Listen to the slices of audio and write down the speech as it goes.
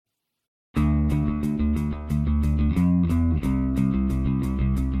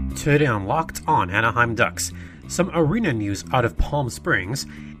Today on Locked On Anaheim Ducks, some arena news out of Palm Springs,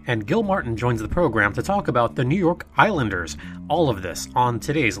 and Gil Martin joins the program to talk about the New York Islanders. All of this on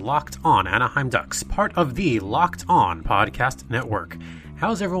today's Locked On Anaheim Ducks, part of the Locked On Podcast Network.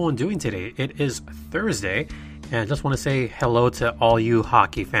 How's everyone doing today? It is Thursday, and I just want to say hello to all you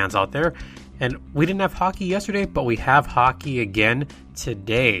hockey fans out there. And we didn't have hockey yesterday, but we have hockey again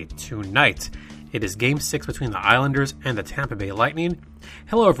today, tonight. It is Game 6 between the Islanders and the Tampa Bay Lightning.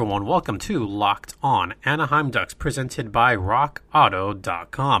 Hello everyone, welcome to Locked On Anaheim Ducks, presented by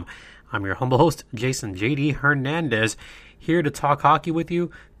RockAuto.com. I'm your humble host, Jason JD Hernandez, here to talk hockey with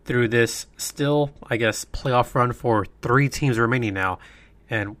you through this still, playoff run for 3 teams remaining now.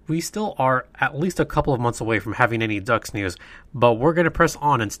 And we still are at least a couple of months away from having any Ducks news, but we're going to press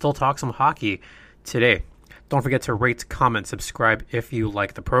on and still talk some hockey today. Don't forget to rate, comment, subscribe if you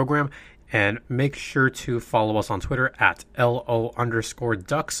like the program, and make sure to follow us on Twitter at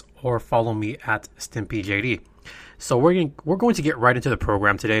LO_Ducks or follow me at StimpyJD. So we're going to get right into the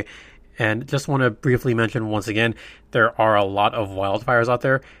program today, and just want to briefly mention once again, there are a lot of wildfires out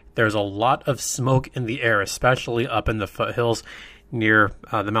there. There's a lot of smoke in the air, especially up in the foothills near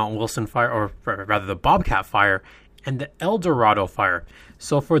the Mount Wilson fire, or rather the Bobcat fire, and the El Dorado fire.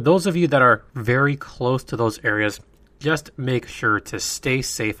 So for those of you that are very close to those areas, just make sure to stay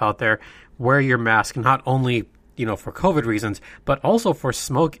safe out there. Wear your mask, not only, for COVID reasons, but also for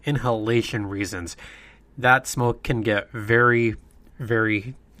smoke inhalation reasons. That smoke can get very,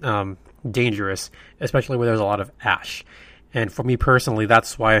 very dangerous, especially where there's a lot of ash. And for me personally,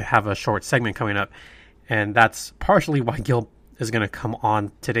 that's why I have a short segment coming up. And that's partially why Gil is going to come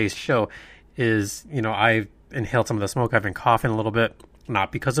on today's show is, I've inhaled some of the smoke. I've been coughing a little bit,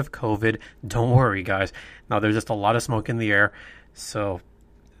 not because of COVID. Don't worry, guys. Now, there's just a lot of smoke in the air. So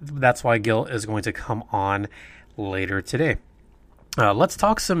that's why Gil is going to come on later today. Let's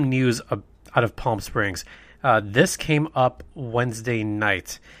talk some news out of Palm Springs. This came up Wednesday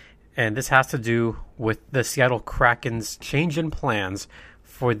night, and this has to do with the Seattle Kraken's change in plans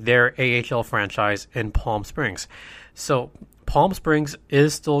for their AHL franchise in Palm Springs. So Palm Springs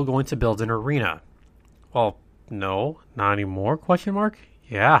is still going to build an arena. Well, no, not anymore, ?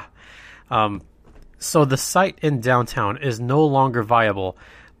 Yeah. So the site in downtown is no longer viable,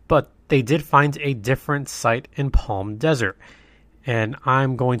 but they did find a different site in Palm Desert. And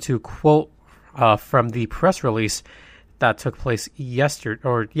I'm going to quote from the press release that took place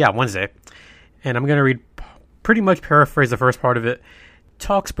Wednesday. And I'm going to pretty much paraphrase the first part of it.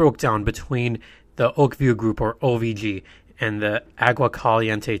 Talks broke down between the Oakview Group, or OVG, and the Agua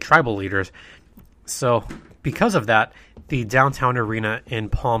Caliente tribal leaders. So because of that, the downtown arena in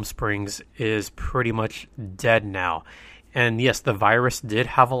Palm Springs is pretty much dead now. And yes, the virus did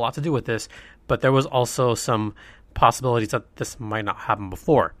have a lot to do with this, but there was also some possibilities that this might not happen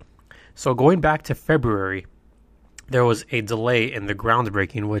before. So going back to February, there was a delay in the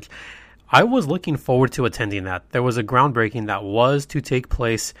groundbreaking, which I was looking forward to attending that. There was a groundbreaking that was to take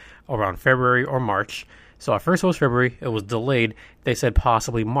place around February or March. So at first it was February, it was delayed. They said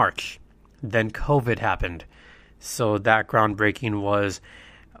possibly March. Then COVID happened. So that groundbreaking was,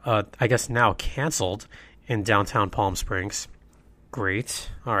 now canceled in downtown Palm Springs. Great.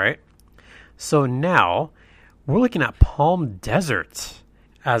 All right. So now we're looking at Palm Desert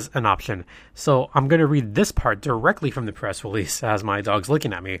as an option. So I'm going to read this part directly from the press release as my dog's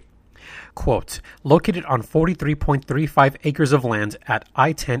looking at me. Quote, located on 43.35 acres of land at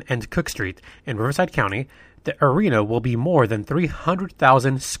I-10 and Cook Street in Riverside County, the arena will be more than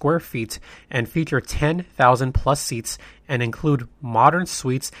 300,000 square feet and feature 10,000 plus seats and include modern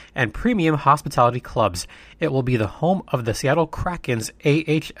suites and premium hospitality clubs. It will be the home of the Seattle Kraken's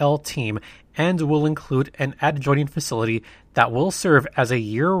AHL team and will include an adjoining facility that will serve as a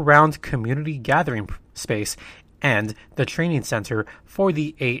year-round community gathering space and the training center for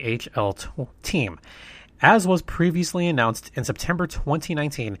the AHL team. As was previously announced in September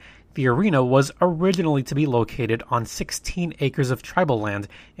 2019, the arena was originally to be located on 16 acres of tribal land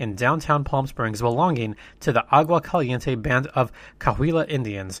in downtown Palm Springs belonging to the Agua Caliente Band of Cahuilla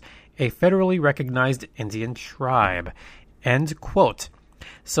Indians, a federally recognized Indian tribe. End quote.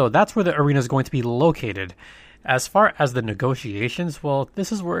 So that's where the arena is going to be located. As far as the negotiations, well,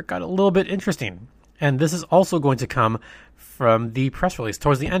 this is where it got a little bit interesting. And this is also going to come from the press release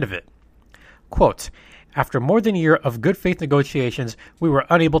towards the end of it. Quote, after more than a year of good faith negotiations, we were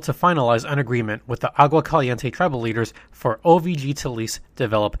unable to finalize an agreement with the Agua Caliente tribal leaders for OVG to lease,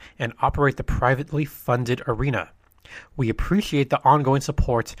 develop, and operate the privately funded arena. We appreciate the ongoing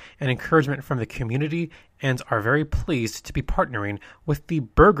support and encouragement from the community and are very pleased to be partnering with the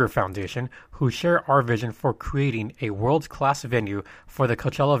Burger Foundation, who share our vision for creating a world-class venue for the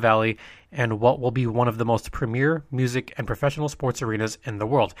Coachella Valley and what will be one of the most premier music and professional sports arenas in the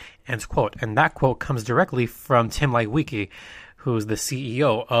world, end quote. And that quote comes directly from Tim Leiweke, who's the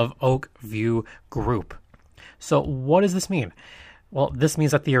CEO of Oak View Group. So what does this mean? Well, this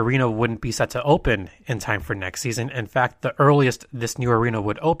means that the arena wouldn't be set to open in time for next season. In fact, the earliest this new arena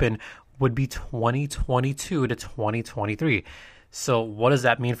would open would be 2022 to 2023. So what does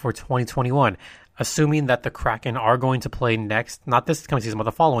that mean for 2021? Assuming that the Kraken are going to play next, not this coming season, but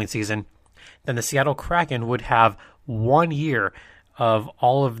the following season, then the Seattle Kraken would have 1 year of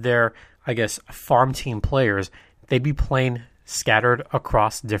all of their, farm team players. They'd be playing scattered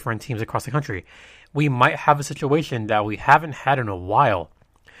across different teams across the country. We might have a situation that we haven't had in a while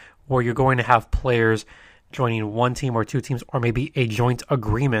where you're going to have players joining one team or two teams, or maybe a joint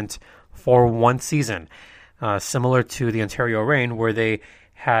agreement for one season, similar to the Ontario Reign, where they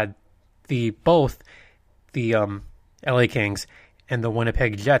had both the LA Kings and the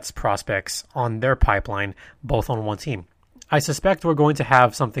Winnipeg Jets prospects on their pipeline, both on one team. I suspect we're going to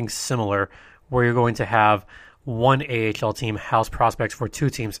have something similar where you're going to have one AHL team house prospects for two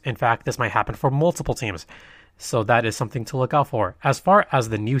teams. In fact, this might happen for multiple teams. So that is something to look out for. As far as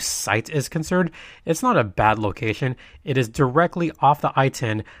the new site is concerned, it's not a bad location. It is directly off the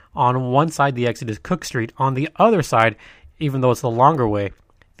I-10. On one side, the exit is Cook Street. On the other side, even though it's the longer way,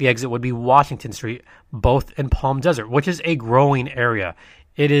 the exit would be Washington Street, both in Palm Desert, which is a growing area.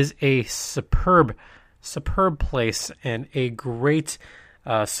 It is a superb place and a great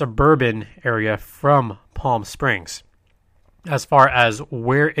suburban area from Palm Springs. As far as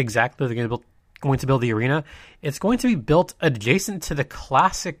where exactly they're going to build the arena, it's going to be built adjacent to the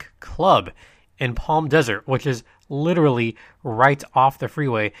Classic Club in Palm Desert, which is literally right off the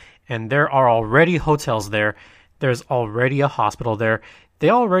freeway, and there are already hotels there. There's already a hospital there. They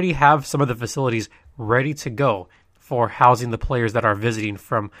already have some of the facilities ready to go for housing the players that are visiting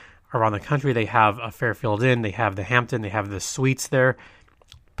from around the country. They have a Fairfield Inn, they have the Hampton, they have the suites there.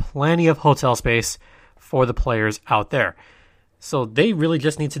 Plenty of hotel space for the players out there. So they really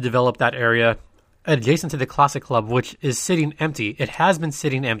just need to develop that area adjacent to the Classic Club, which is sitting empty. It has been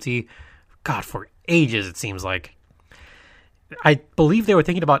sitting empty, for ages, it seems like. I believe they were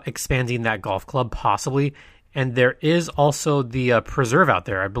thinking about expanding that golf club, possibly. And there is also the preserve out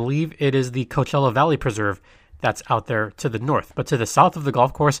there. I believe it is the Coachella Valley Preserve that's out there to the north. But to the south of the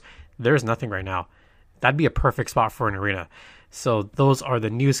golf course, there's nothing right now. That'd be a perfect spot for an arena. So those are the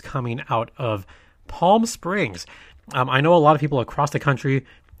news coming out of Palm Springs. I know a lot of people across the country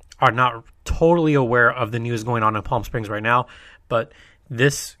are not totally aware of the news going on in Palm Springs right now, but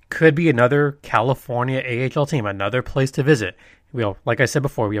this could be another California AHL team, another place to visit. Like I said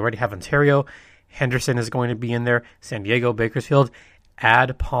before, we already have Ontario. Henderson is going to be in there. San Diego, Bakersfield.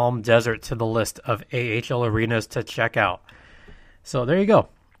 Add Palm Desert to the list of AHL arenas to check out. So there you go.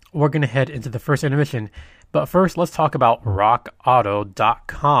 We're going to head into the first intermission. But first, let's talk about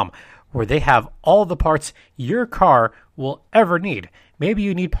rockauto.com, where they have all the parts your car will ever need. Maybe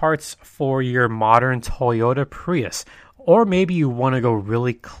you need parts for your modern Toyota Prius, or maybe you want to go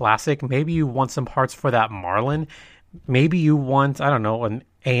really classic. Maybe you want some parts for that Marlin. Maybe you want, an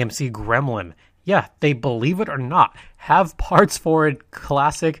AMC Gremlin. Yeah, they, believe it or not, have parts for a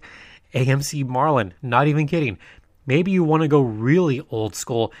classic AMC Marlin. Not even kidding. Maybe you want to go really old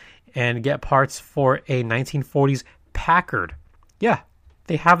school and get parts for a 1940s Packard. Yeah,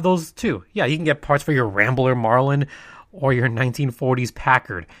 they have those too. Yeah, you can get parts for your Rambler Marlin or your 1940s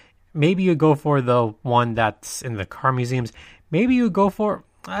Packard. Maybe you go for the one that's in the car museums. Maybe you go for,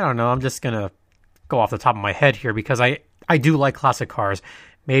 I'm just going to go off the top of my head here because I do like classic cars.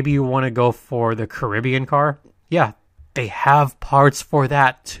 Maybe you want to go for the Caribbean car. Yeah, they have parts for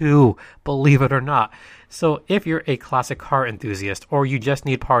that too, believe it or not. So if you're a classic car enthusiast or you just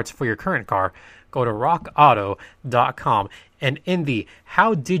need parts for your current car, go to rockauto.com and in the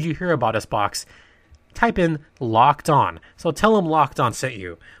How Did You Hear About Us box, type in Locked On. So tell them Locked On sent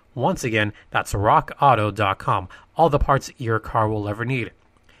you. Once again, that's rockauto.com. All the parts your car will ever need.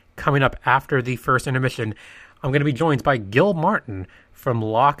 Coming up after the first intermission, I'm going to be joined by Gil Martin from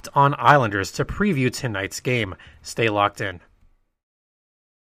Locked On Islanders to preview tonight's game. Stay locked in.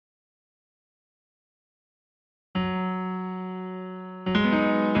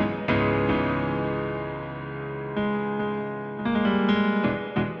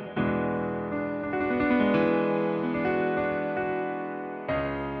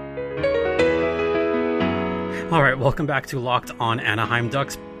 All right, welcome back to Locked On Anaheim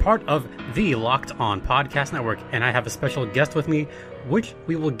Ducks, part of the Locked On Podcast Network, and I have a special guest with me, which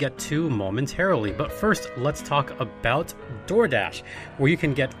we will get to momentarily. But first, let's talk about DoorDash, where you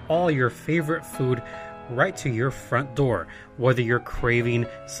can get all your favorite food right to your front door. Whether you're craving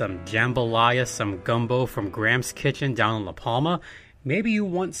some jambalaya, some gumbo from Graham's Kitchen down in La Palma, maybe you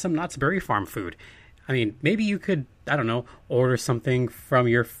want some Knott's Berry Farm food. I mean, maybe you could, I don't know, order something from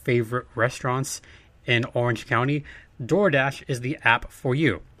your favorite restaurants in Orange County. DoorDash is the app for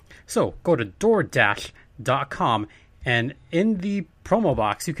you. So go to DoorDash.com, and in the promo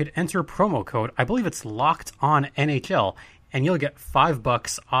box, you could enter promo code, I believe it's Locked On NHL, and you'll get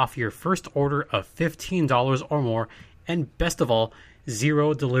 $5 off your first order of $15 or more, and best of all,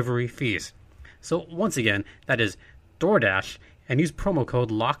 0 delivery fees. So once again, that is DoorDash, and use promo code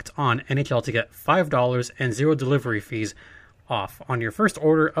Locked On NHL to get $5 and 0 delivery fees off on your first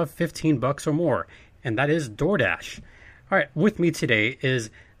order of $15 or more, and that is DoorDash. All right, with me today is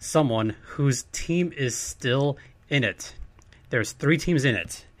someone whose team is still in it. There's 3 teams in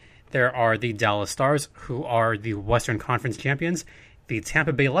it. There are the Dallas Stars, who are the Western Conference champions, the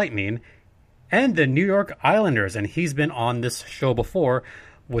Tampa Bay Lightning, and the New York Islanders. And he's been on this show before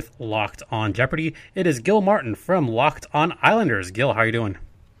with Locked On Jeopardy. It is Gil Martin from Locked On Islanders. Gil, how are you doing?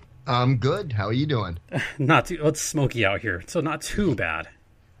 I'm good. How are you doing? Not too. It's smoky out here, so not too bad.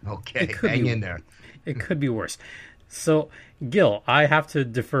 Okay, hang in there. It could be worse. So, Gil, I have to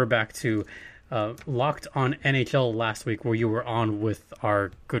defer back to Locked On NHL last week, where you were on with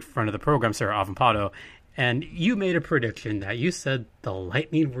our good friend of the program, Sarah Avampado, and you made a prediction that you said the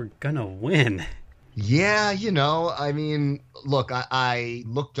Lightning were going to win. Yeah, I mean, look, I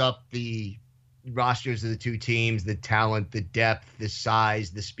looked up the rosters of the 2 teams, the talent, the depth, the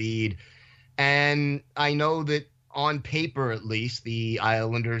size, the speed, and I know that on paper, at least, the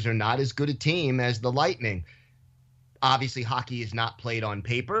Islanders are not as good a team as the Lightning. Obviously, hockey is not played on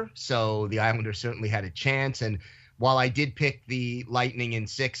paper, so the Islanders certainly had a chance. And while I did pick the Lightning in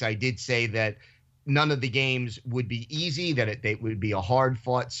 6, I did say that none of the games would be easy, that it would be a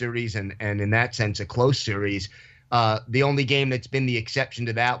hard-fought series, and in that sense, a close series. The only game that's been the exception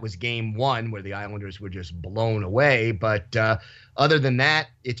to that was Game 1, where the Islanders were just blown away. But other than that,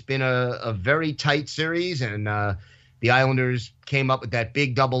 it's been a very tight series, and the Islanders came up with that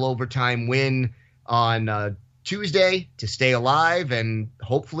big double overtime win on Tuesday to stay alive, and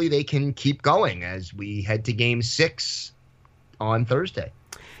hopefully they can keep going as we head to Game 6 on Thursday.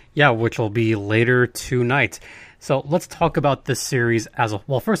 Yeah, which will be later tonight. So let's talk about this series as a...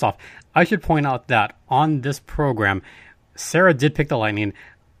 Well, first off, I should point out that on this program, Sarah did pick the Lightning.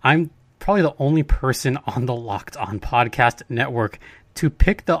 I'm probably the only person on the Locked On Podcast Network to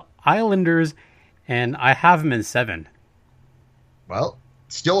pick the Islanders, and I have them in 7. Well,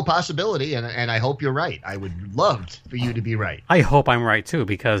 still a possibility, and I hope you're right. I would love for you to be right. I hope I'm right, too,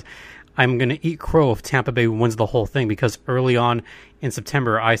 because I'm going to eat crow if Tampa Bay wins the whole thing, because early on in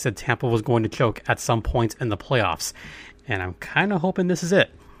September, I said Tampa was going to choke at some point in the playoffs, and I'm kind of hoping this is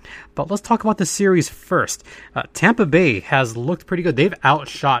it. But let's talk about the series first. Tampa Bay has looked pretty good. They've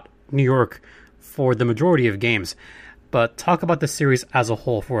outshot New York for the majority of games. But talk about the series as a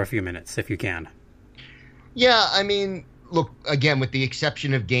whole for a few minutes, if you can. Yeah, I mean, look, again, with the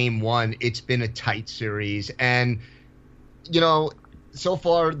exception of Game 1, it's been a tight series. And, so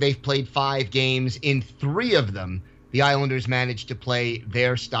far they've played 5 games. In 3 of them, the Islanders managed to play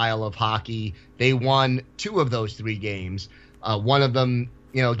their style of hockey. They won 2 of those 3 games. One of them,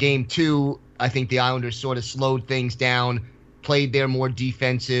 Game 2, I think the Islanders sort of slowed things down, played their more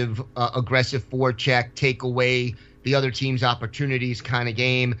defensive, aggressive forecheck, take away the other team's opportunities kind of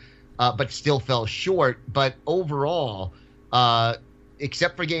game, but still fell short. But overall,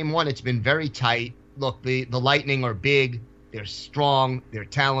 except for Game 1, it's been very tight. Look, the Lightning are big, they're strong, they're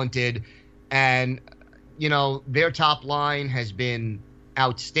talented, and, their top line has been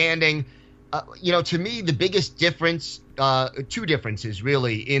outstanding. To me, the biggest difference, 2 differences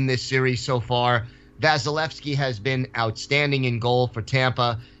really in this series so far. Vasilevsky has been outstanding in goal for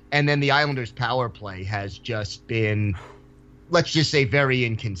Tampa, and then the Islanders' power play has just been, let's just say, very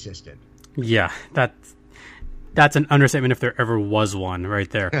inconsistent. Yeah, that's an understatement if there ever was one right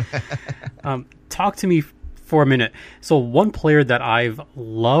there. Talk to me for a minute. So one player that I've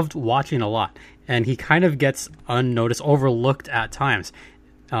loved watching a lot, and he kind of gets unnoticed, overlooked at times.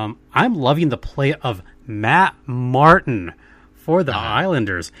 I'm loving the play of Matt Martin for the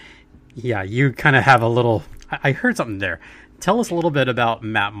Islanders. Yeah, you kind of have a little... I heard something there. Tell us a little bit about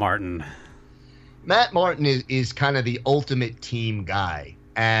Matt Martin. Matt Martin is kind of the ultimate team guy.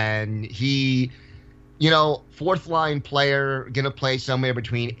 And he, fourth line player, going to play somewhere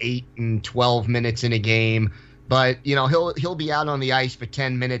between 8 and 12 minutes in a game. but he'll be out on the ice for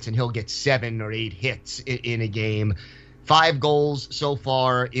 10 minutes and he'll get 7 or 8 hits in a game. 5 goals so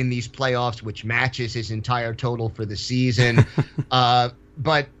far in these playoffs, which matches his entire total for the season.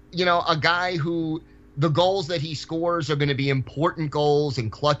 But a guy who the goals that he scores are going to be important goals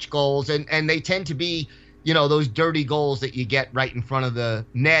and clutch goals, and they tend to be those dirty goals that you get right in front of the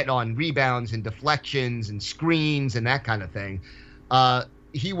net on rebounds and deflections and screens and that kind of thing.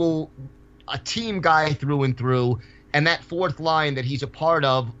 He will a team guy through and through, and that fourth line that he's a part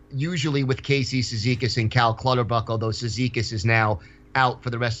of, usually with Casey Cizikas and Cal Clutterbuck, although Cizikas is now out for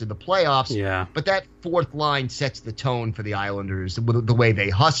the rest of the playoffs. Yeah. But that fourth line sets the tone for the Islanders, the way they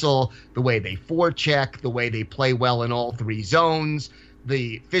hustle, the way they forecheck, the way they play well in all 3 zones,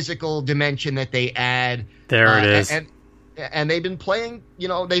 the physical dimension that they add. There it is. And they've been playing,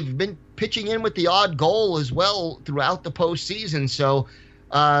 they've been pitching in with the odd goal as well throughout the postseason. So,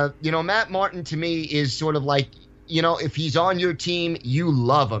 Matt Martin to me is sort of like, if he's on your team, you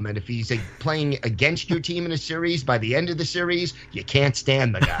love him. And if he's playing against your team in a series, by the end of the series, you can't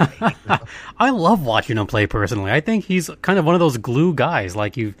stand the guy. I love watching him play personally. I think he's kind of one of those glue guys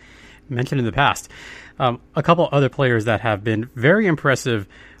like you've mentioned in the past. A couple other players that have been very impressive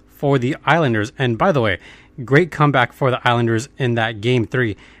for the Islanders. And by the way, great comeback for the Islanders in that Game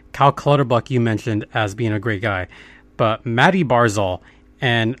 3. Cal Clutterbuck you mentioned as being a great guy. But Matty Barzal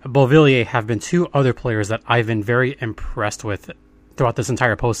and Beauvillier have been 2 other players that I've been very impressed with throughout this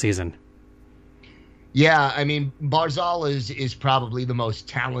entire postseason. Yeah, I mean, Barzal is probably the most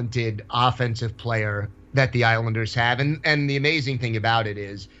talented offensive player that the Islanders have. And the amazing thing about it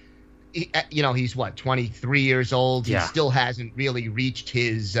is, he's 23 years old. Yeah. He still hasn't really reached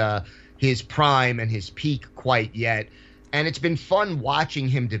his prime and his peak quite yet. And it's been fun watching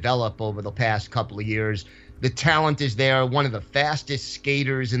him develop over the past couple of years. The talent is there, one of the fastest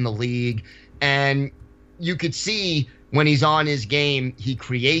skaters in the league. And you could see when he's on his game, he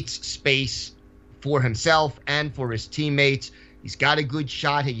creates space for himself and for his teammates. He's got a good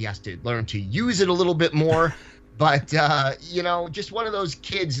shot. He has to learn to use it a little bit more. But, just one of those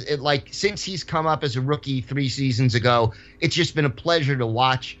kids, since he's come up as a rookie 3 seasons ago, it's just been a pleasure to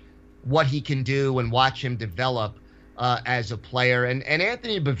watch what he can do and watch him develop as a player. And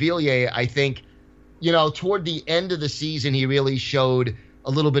Anthony Beauvillier, I think, toward the end of the season, he really showed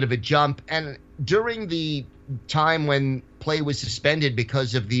a little bit of a jump. And during the time when play was suspended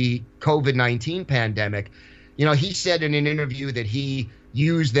because of the COVID-19 pandemic, he said in an interview that he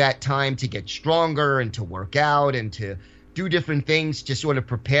used that time to get stronger and to work out and to do different things to sort of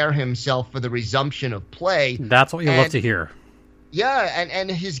prepare himself for the resumption of play. That's what you love to hear. Yeah,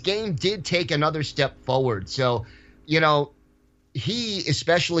 and his game did take another step forward. So, he,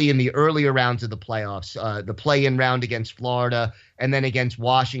 especially in the earlier rounds of the playoffs, the play-in round against Florida and then against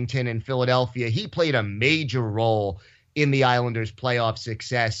Washington and Philadelphia, he played a major role in the Islanders' playoff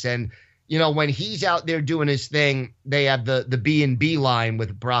success. And, when he's out there doing his thing, they have the B&B line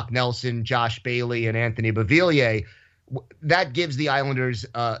with Brock Nelson, Josh Bailey, and Anthony Beauvillier. That gives the Islanders,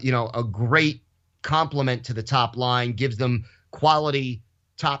 a great complement to the top line, gives them quality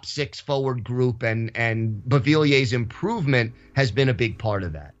top 6 forward group, and Beauvillier's improvement has been a big part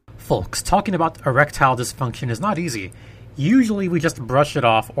of that. Folks, talking about erectile dysfunction is not easy. Usually we just brush it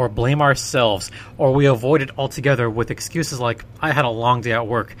off or blame ourselves, or we avoid it altogether with excuses like, I had a long day at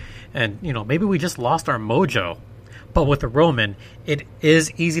work, and, maybe we just lost our mojo. But with Roman, it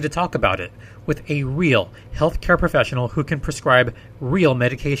is easy to talk about it. With a real healthcare professional who can prescribe real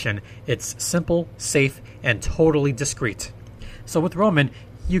medication, it's simple, safe, and totally discreet. So with Roman,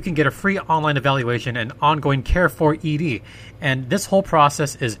 you can get a free online evaluation and ongoing care for ED. And this whole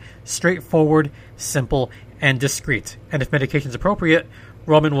process is straightforward, simple, and discreet. And if medication is appropriate,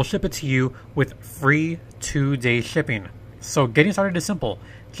 Roman will ship it to you with free 2-day shipping. So getting started is simple.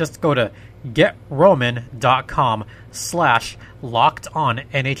 Just go to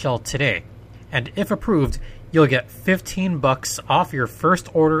getroman.com/lockedonnhl today. And if approved, you'll get $15 off your first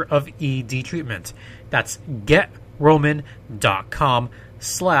order of ED treatment. That's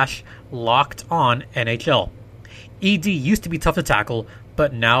getroman.com/lockedonnhl. ED used to be tough to tackle,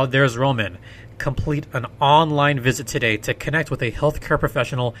 but now there's Roman. Complete an online visit today to connect with a healthcare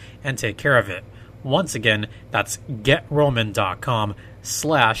professional and take care of it. Once again, that's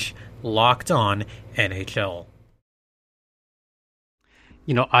getroman.com/lockedonnhl.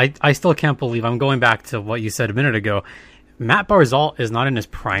 I still can't believe, I'm going back to what you said a minute ago, Matt Barzal is not in his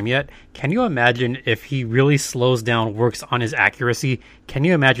prime yet. Can you imagine if he really slows down, works on his accuracy? Can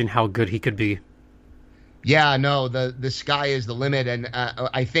you imagine how good he could be? Yeah, no, the sky is the limit. And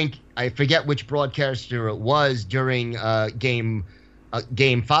I forget which broadcaster it was during Game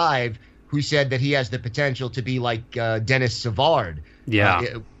 5, who said that he has the potential to be like Dennis Savard.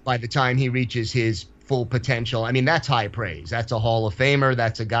 By the time he reaches his full potential. I mean, that's high praise. That's a Hall of Famer.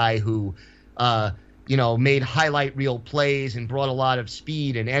 That's a guy who, made highlight reel plays and brought a lot of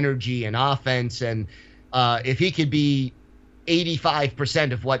speed and energy and offense. And if he could be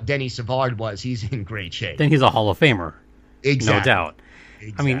 85% of what Denny Savard was, he's in great shape. Then he's a Hall of Famer. Exactly. No doubt.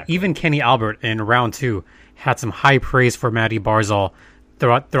 Exactly. I mean, even Kenny Albert in round 2 had some high praise for Matty Barzal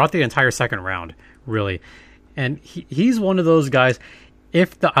throughout the entire second round, really. And he's one of those guys,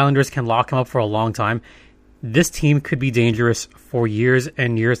 if the Islanders can lock him up for a long time, this team could be dangerous for years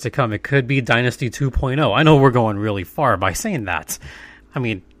and years to come. It could be Dynasty 2.0. I know we're going really far by saying that. I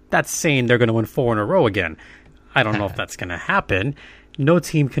mean, that's saying they're going to win 4 in a row again. I don't know if that's going to happen. No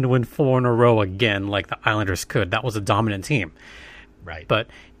team can win 4 in a row again like the Islanders could. That was a dominant team. Right. But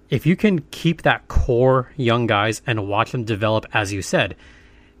if you can keep that core young guys and watch them develop, as you said,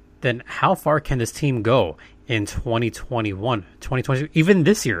 then how far can this team go in 2021, 2022, even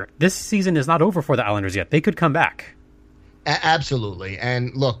this year? This season is not over for the Islanders yet. They could come back. Absolutely.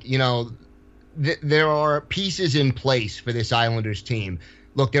 And look, there are pieces in place for this Islanders team.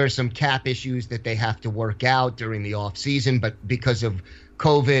 Look, there are some cap issues that they have to work out during the offseason, but because of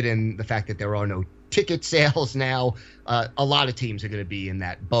COVID and the fact that there are no ticket sales now, a lot of teams are going to be in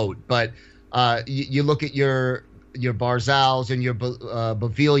that boat. But you look at your Barzals and your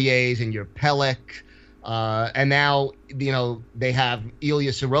Beauvilliers and your Pelech, and now they have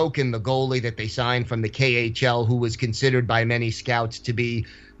Ilya Sorokin, the goalie that they signed from the KHL, who was considered by many scouts to be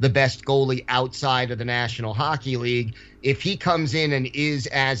the best goalie outside of the National Hockey League. If he comes in and is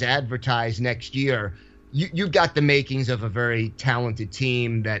as advertised next year, you've got the makings of a very talented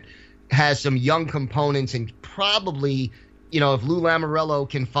team that has some young components, and probably, if Lou Lamoriello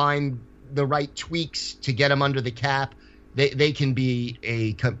can find the right tweaks to get them under the cap, they can be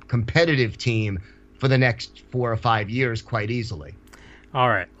a competitive team for the next 4 or 5 years quite easily. All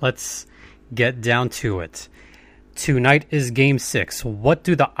right, let's get down to it. Tonight is Game 6. What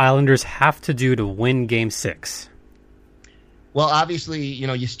do the Islanders have to do to win Game 6? Well, obviously,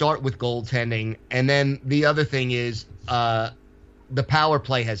 you start with goaltending, and then the other thing is the power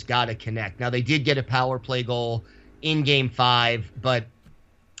play has got to connect. Now, they did get a power play goal in Game 5, but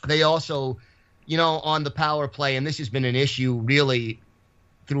they also, on the power play, and this has been an issue really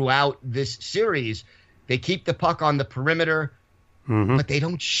throughout this series, they keep the puck on the perimeter, but they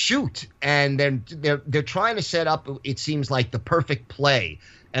don't shoot, and they're trying to set up, it seems like, the perfect play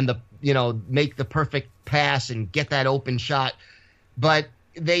and make the perfect pass and get that open shot, but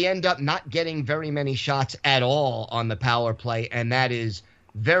they end up not getting very many shots at all on the power play, and that is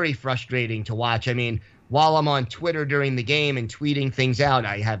very frustrating to watch. I mean, while I'm on Twitter during the game and tweeting things out,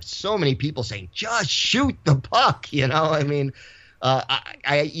 I have so many people saying, just shoot the puck, I mean,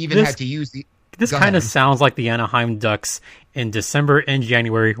 I even had to use the... This kind of sounds like the Anaheim Ducks in December and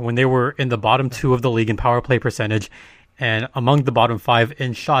January when they were in the bottom 2 of the league in power play percentage and among the bottom 5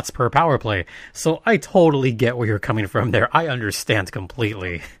 in shots per power play. So I totally get where you're coming from there. I understand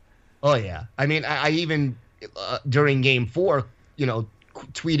completely. Oh, yeah. I mean, I even, during Game 4,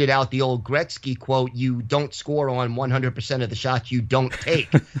 tweeted out the old Gretzky quote, "You don't score on 100% of the shots you don't take."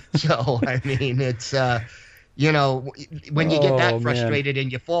 So, I mean, it's... when you get that frustrated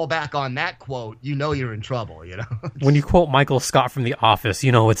and you fall back on that quote, you're in trouble, When you quote Michael Scott from The Office,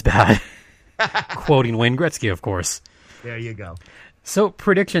 it's bad. Quoting Wayne Gretzky, of course. There you go. So,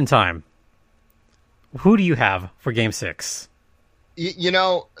 prediction time. Who do you have for Game 6?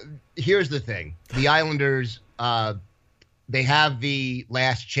 Here's the thing. The Islanders, they have the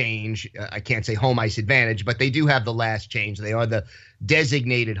last change. I can't say home ice advantage, but they do have the last change. They are the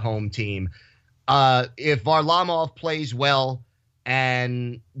designated home team. If Varlamov plays well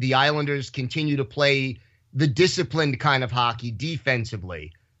and the Islanders continue to play the disciplined kind of hockey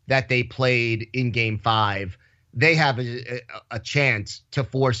defensively that they played in Game 5, they have a chance to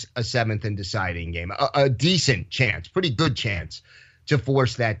force a 7th and deciding game, a decent chance, pretty good chance to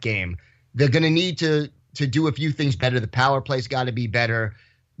force that game. They're going to need to do a few things better. The power play's got to be better.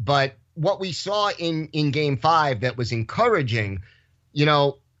 But what we saw in Game 5 that was encouraging,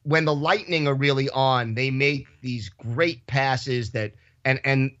 when the Lightning are really on, they make these great passes that,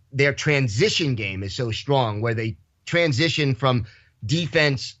 and their transition game is so strong, where they transition from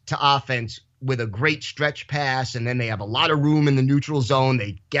defense to offense with a great stretch pass, and then they have a lot of room in the neutral zone.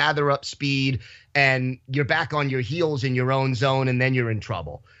 They gather up speed, and you're back on your heels in your own zone, and then you're in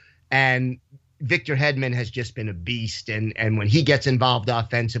trouble. And Victor Hedman has just been a beast, and when he gets involved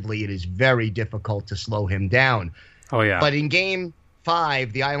offensively, it is very difficult to slow him down. Oh, yeah. But in Game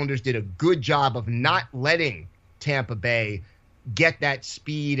 5, the Islanders did a good job of not letting Tampa Bay get that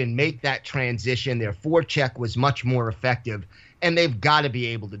speed and make that transition. Their forecheck was much more effective, and they've got to be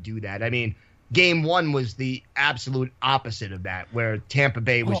able to do that. I mean, Game 1 was the absolute opposite of that, where Tampa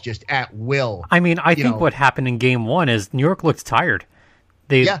Bay was just at will. I mean, I think what happened in Game 1 is New York looked tired.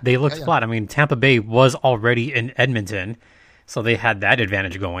 They looked flat. I mean, Tampa Bay was already in Edmonton, so they had that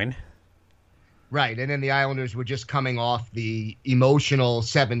advantage going. Right, and then the Islanders were just coming off the emotional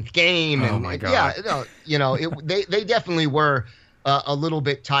 7th game. And, my God. They definitely were a little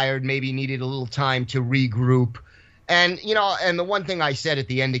bit tired, maybe needed a little time to regroup. And, and the one thing I said at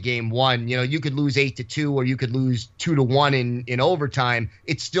the end of Game 1, you could lose 8-2 or you could lose 2-1 in overtime.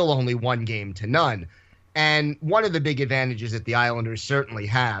 It's still only 1-0. And one of the big advantages that the Islanders certainly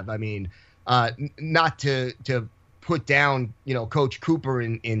have, I mean, not to put down, Coach Cooper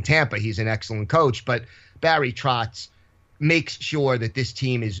in Tampa. He's an excellent coach, but Barry Trotz makes sure that this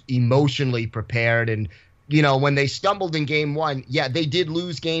team is emotionally prepared. And, when they stumbled in Game 1, they did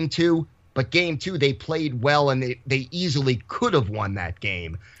lose Game 2, but Game 2, they played well and they easily could have won that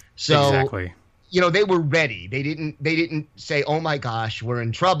game. So, exactly. They were ready. They didn't say, oh my gosh, we're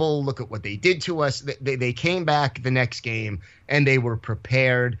in trouble. Look at what they did to us. They came back the next game and they were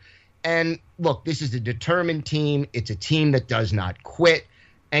prepared. And look, this is a determined team. It's a team that does not quit.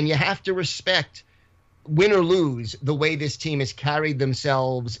 And you have to respect, win or lose, the way this team has carried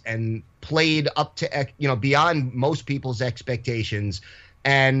themselves and played up to, beyond most people's expectations.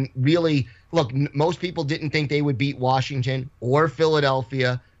 And really, look, most people didn't think they would beat Washington or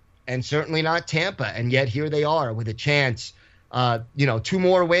Philadelphia, and certainly not Tampa. And yet here they are with a chance. 2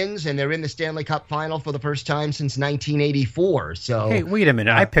 more wins, and they're in the Stanley Cup final for the first time since 1984. So, hey, wait a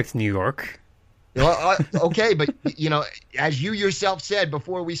minute. I picked New York. Well, okay, but, as you yourself said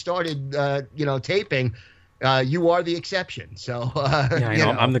before we started, taping, you are the exception. So, I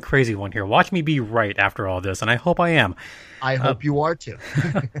know. I'm the crazy one here. Watch me be right after all this, and I hope I am. I hope you are too.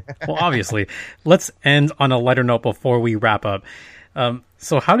 Well, obviously. Let's end on a lighter note before we wrap up.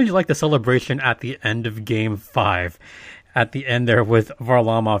 So how did you like the celebration at the end of Game 5? At the end there with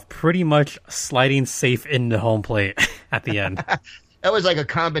Varlamov pretty much sliding safe into home plate at the end. That was like a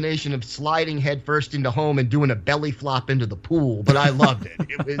combination of sliding headfirst into home and doing a belly flop into the pool, but I loved it.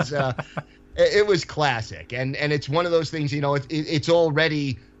 It was classic. And it's one of those things, it's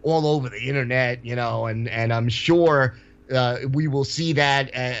already all over the internet, and I'm sure we will see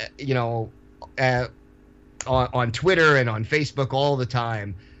that, on Twitter and on Facebook all the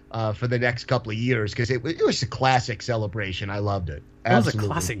time for the next couple of years, because it was a classic celebration. I loved it. Absolutely. It was a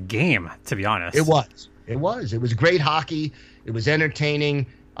classic game, to be honest. It was. It was great hockey. It was entertaining.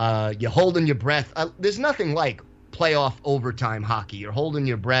 You're holding your breath. There's nothing like playoff overtime hockey. You're holding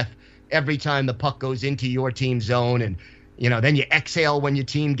your breath every time the puck goes into your team zone, and then you exhale when your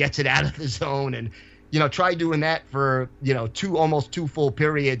team gets it out of the zone, and try doing that for almost 2 full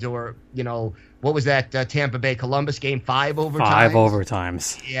periods, or what was that Tampa Bay Columbus game? 5 overtimes. 5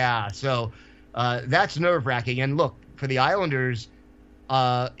 overtimes. Yeah, so that's nerve-wracking. And look, for the Islanders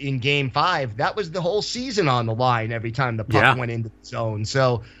in Game 5, that was the whole season on the line every time the puck went into the zone.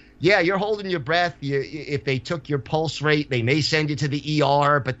 So, you're holding your breath. If they took your pulse rate, they may send you to the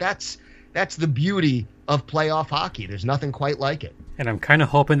ER. But that's the beauty of playoff hockey. There's nothing quite like it. And I'm kind of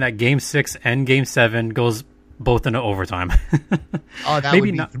hoping that Game 6 and Game 7 goes both into overtime. Oh, that would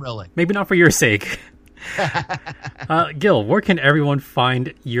be thrilling. Maybe not for your sake. Gil, where can everyone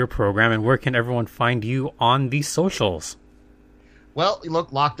find your program, and where can everyone find you on the socials? Well,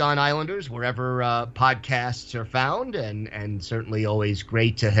 look, Locked On Islanders, wherever podcasts are found, and certainly always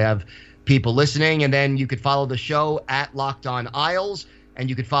great to have people listening. And then you could follow the show at Locked On Isles, and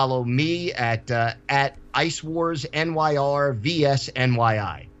you could follow me at Ice Wars NYR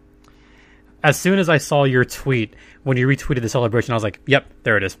VSNYI. As soon as I saw your tweet, when you retweeted the celebration, I was like, yep,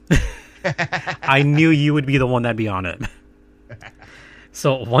 there it is. I knew you would be the one that'd be on it.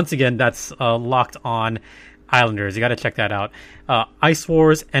 So once again, that's Locked On Islanders. You got to check that out. Ice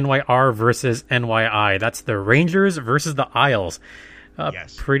Wars NYR versus NYI. That's the Rangers versus the Isles.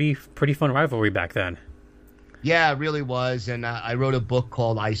 Yes. Pretty fun rivalry back then. Yeah, it really was. And I wrote a book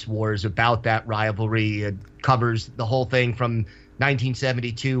called Ice Wars about that rivalry. It covers the whole thing from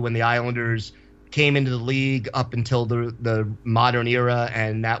 1972 when the Islanders came into the league up until the modern era.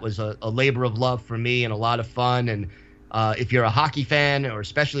 And that was a labor of love for me and a lot of fun. And if you're a hockey fan, or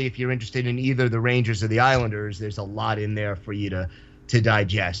especially if you're interested in either the Rangers or the Islanders, there's a lot in there for you to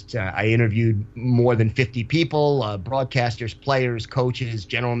digest. I interviewed more than 50 people, broadcasters, players, coaches,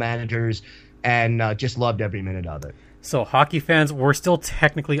 general managers, and just loved every minute of it. So hockey fans, we're still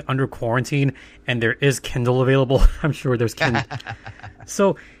technically under quarantine, and there is Kindle available. I'm sure there's Kindle.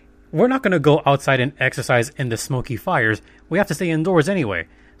 So we're not going to go outside and exercise in the smoky fires. We have to stay indoors anyway.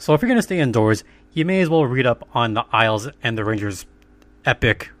 So if you're going to stay indoors, you may as well read up on the Isles and the Rangers'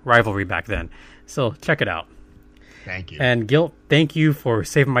 epic rivalry back then. So check it out. Thank you. And Gil, thank you for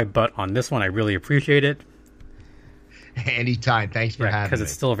saving my butt on this one. I really appreciate it. Anytime. Thanks for having me. Because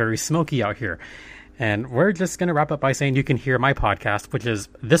it's still very smoky out here. And we're just going to wrap up by saying you can hear my podcast, which is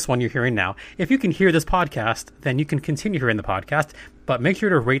this one you're hearing now. If you can hear this podcast, then you can continue hearing the podcast. But make sure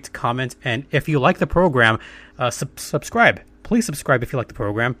to rate, comment, and if you like the program, subscribe. Please subscribe if you like the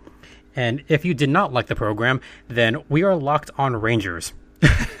program. And if you did not like the program, then we are Locked On Rangers.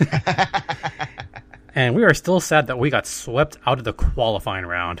 And we are still sad that we got swept out of the qualifying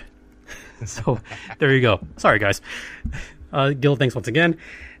round. So there you go. Sorry, guys. Gil, thanks once again.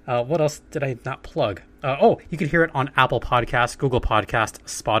 What else did I not plug? You can hear it on Apple Podcasts, Google Podcasts,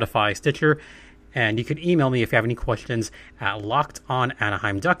 Spotify, Stitcher. And you can email me if you have any questions at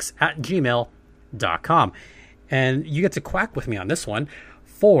lockedonanaheimducks@gmail.com. And you get to quack with me on this one.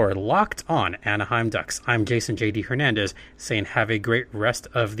 For Locked On Anaheim Ducks, I'm Jason J.D. Hernandez saying have a great rest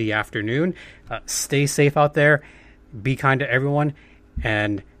of the afternoon. Stay safe out there. Be kind to everyone.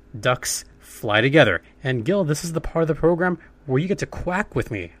 And Ducks fly together. And Gil, this is the part of the program where you get to quack with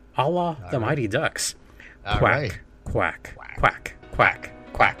me, a la the Mighty Ducks. Quack, quack, quack, quack, quack,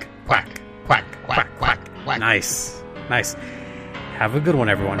 quack, quack, quack, quack, quack. Nice. Have a good one,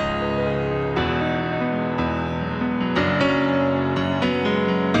 everyone.